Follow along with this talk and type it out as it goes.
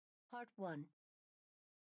Part 1.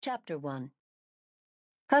 Chapter 1.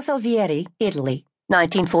 Casalvieri, Italy,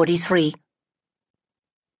 1943.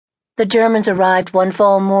 The Germans arrived one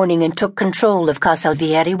fall morning and took control of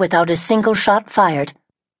Casalvieri without a single shot fired.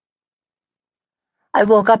 I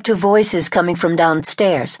woke up to voices coming from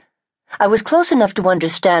downstairs. I was close enough to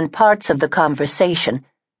understand parts of the conversation,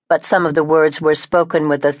 but some of the words were spoken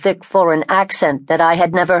with a thick foreign accent that I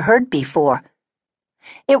had never heard before.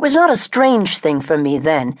 It was not a strange thing for me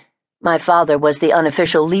then. My father was the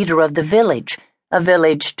unofficial leader of the village, a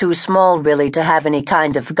village too small really to have any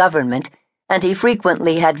kind of government, and he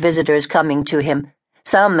frequently had visitors coming to him,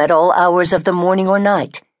 some at all hours of the morning or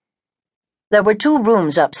night. There were 2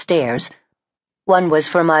 rooms upstairs. One was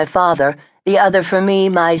for my father, the other for me,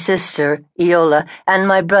 my sister, Iola, and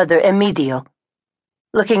my brother, Emidio.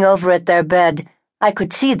 Looking over at their bed, I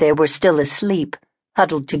could see they were still asleep,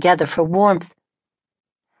 huddled together for warmth.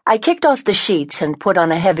 I kicked off the sheets and put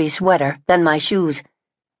on a heavy sweater, then my shoes.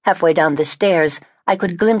 Halfway down the stairs, I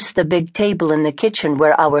could glimpse the big table in the kitchen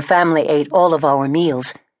where our family ate all of our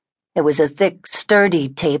meals. It was a thick, sturdy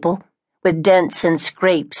table, with dents and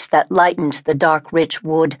scrapes that lightened the dark, rich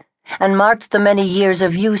wood, and marked the many years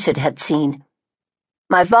of use it had seen.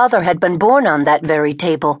 My father had been born on that very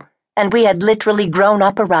table, and we had literally grown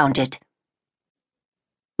up around it.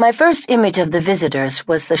 My first image of the visitors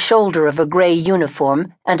was the shoulder of a gray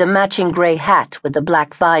uniform and a matching gray hat with a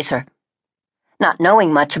black visor. Not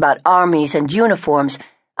knowing much about armies and uniforms,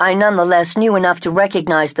 I nonetheless knew enough to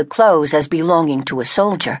recognize the clothes as belonging to a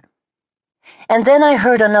soldier. And then I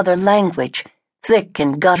heard another language, thick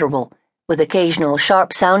and guttural, with occasional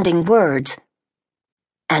sharp-sounding words.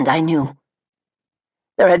 And I knew.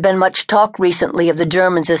 There had been much talk recently of the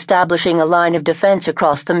Germans establishing a line of defense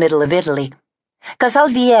across the middle of Italy.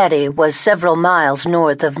 Casalvieri was several miles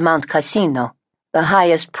north of Mount Cassino, the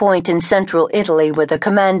highest point in central Italy with a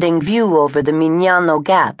commanding view over the Mignano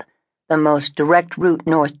Gap, the most direct route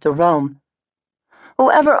north to Rome.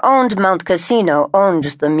 Whoever owned Mount Cassino owned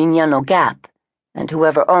the Mignano Gap, and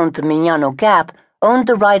whoever owned the Mignano Gap owned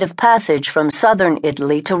the right of passage from southern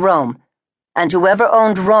Italy to Rome, and whoever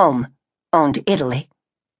owned Rome owned Italy.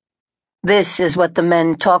 This is what the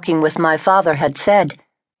men talking with my father had said.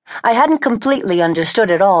 I hadn't completely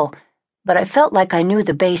understood it all, but I felt like I knew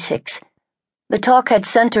the basics. The talk had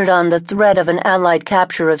centered on the threat of an Allied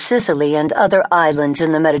capture of Sicily and other islands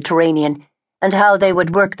in the Mediterranean, and how they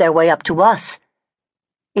would work their way up to us.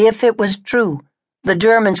 If it was true, the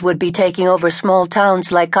Germans would be taking over small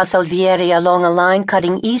towns like Casalvieri along a line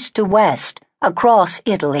cutting east to west, across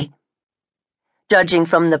Italy. Judging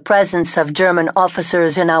from the presence of German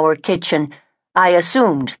officers in our kitchen, I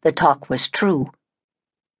assumed the talk was true.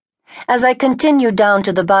 As I continued down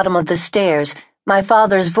to the bottom of the stairs, my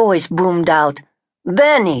father's voice boomed out,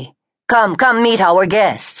 "Benny, come meet our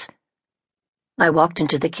guests." I walked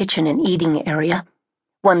into the kitchen and eating area,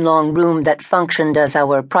 one long room that functioned as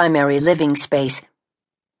our primary living space.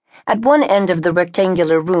 At one end of the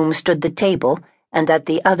rectangular room stood the table, and at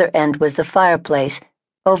the other end was the fireplace,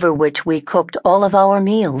 over which we cooked all of our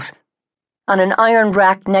meals. On an iron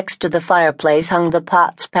rack next to the fireplace hung the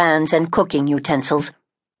pots, pans, and cooking utensils.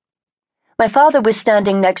 My father was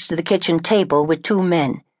standing next to the kitchen table with 2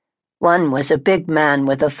 men. One was a big man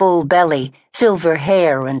with a full belly, silver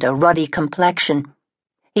hair, and a ruddy complexion.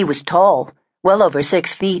 He was tall, well over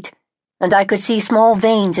 6 feet, and I could see small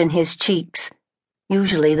veins in his cheeks,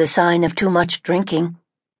 usually the sign of too much drinking.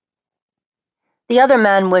 The other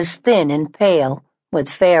man was thin and pale, with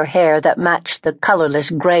fair hair that matched the colorless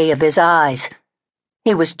gray of his eyes.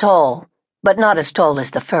 He was tall, but not as tall as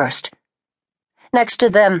the first. Next to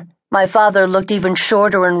them, my father looked even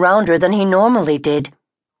shorter and rounder than he normally did.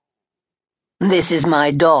 "This is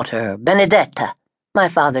my daughter, Benedetta," my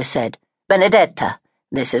father said. "Benedetta,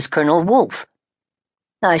 this is Colonel Wolfe."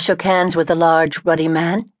 I shook hands with the large, ruddy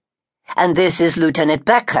man. "And this is Lieutenant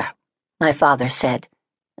Becker," my father said,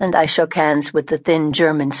 and I shook hands with the thin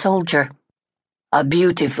German soldier. "A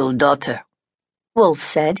beautiful daughter," Wolfe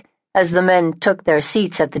said, as the men took their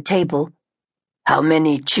seats at the table. "How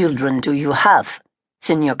many children do you have,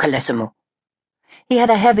 Signor Carissimo?" He had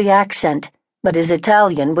a heavy accent, but his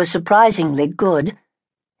Italian was surprisingly good.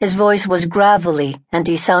 His voice was gravelly, and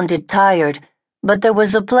he sounded tired, but there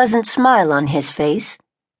was a pleasant smile on his face.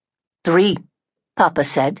 "3, Papa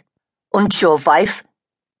said. "Und your wife?"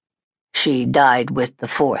 "She died with the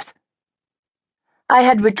 4th. I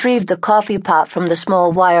had retrieved the coffee pot from the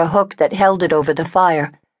small wire hook that held it over the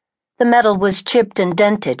fire. The metal was chipped and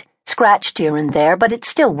dented, scratched here and there, but it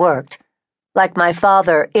still worked. Like my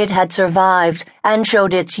father, it had survived and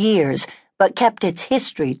showed its years, but kept its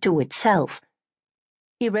history to itself.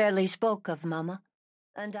 He rarely spoke of Mama.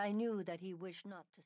 and I knew that he wished not to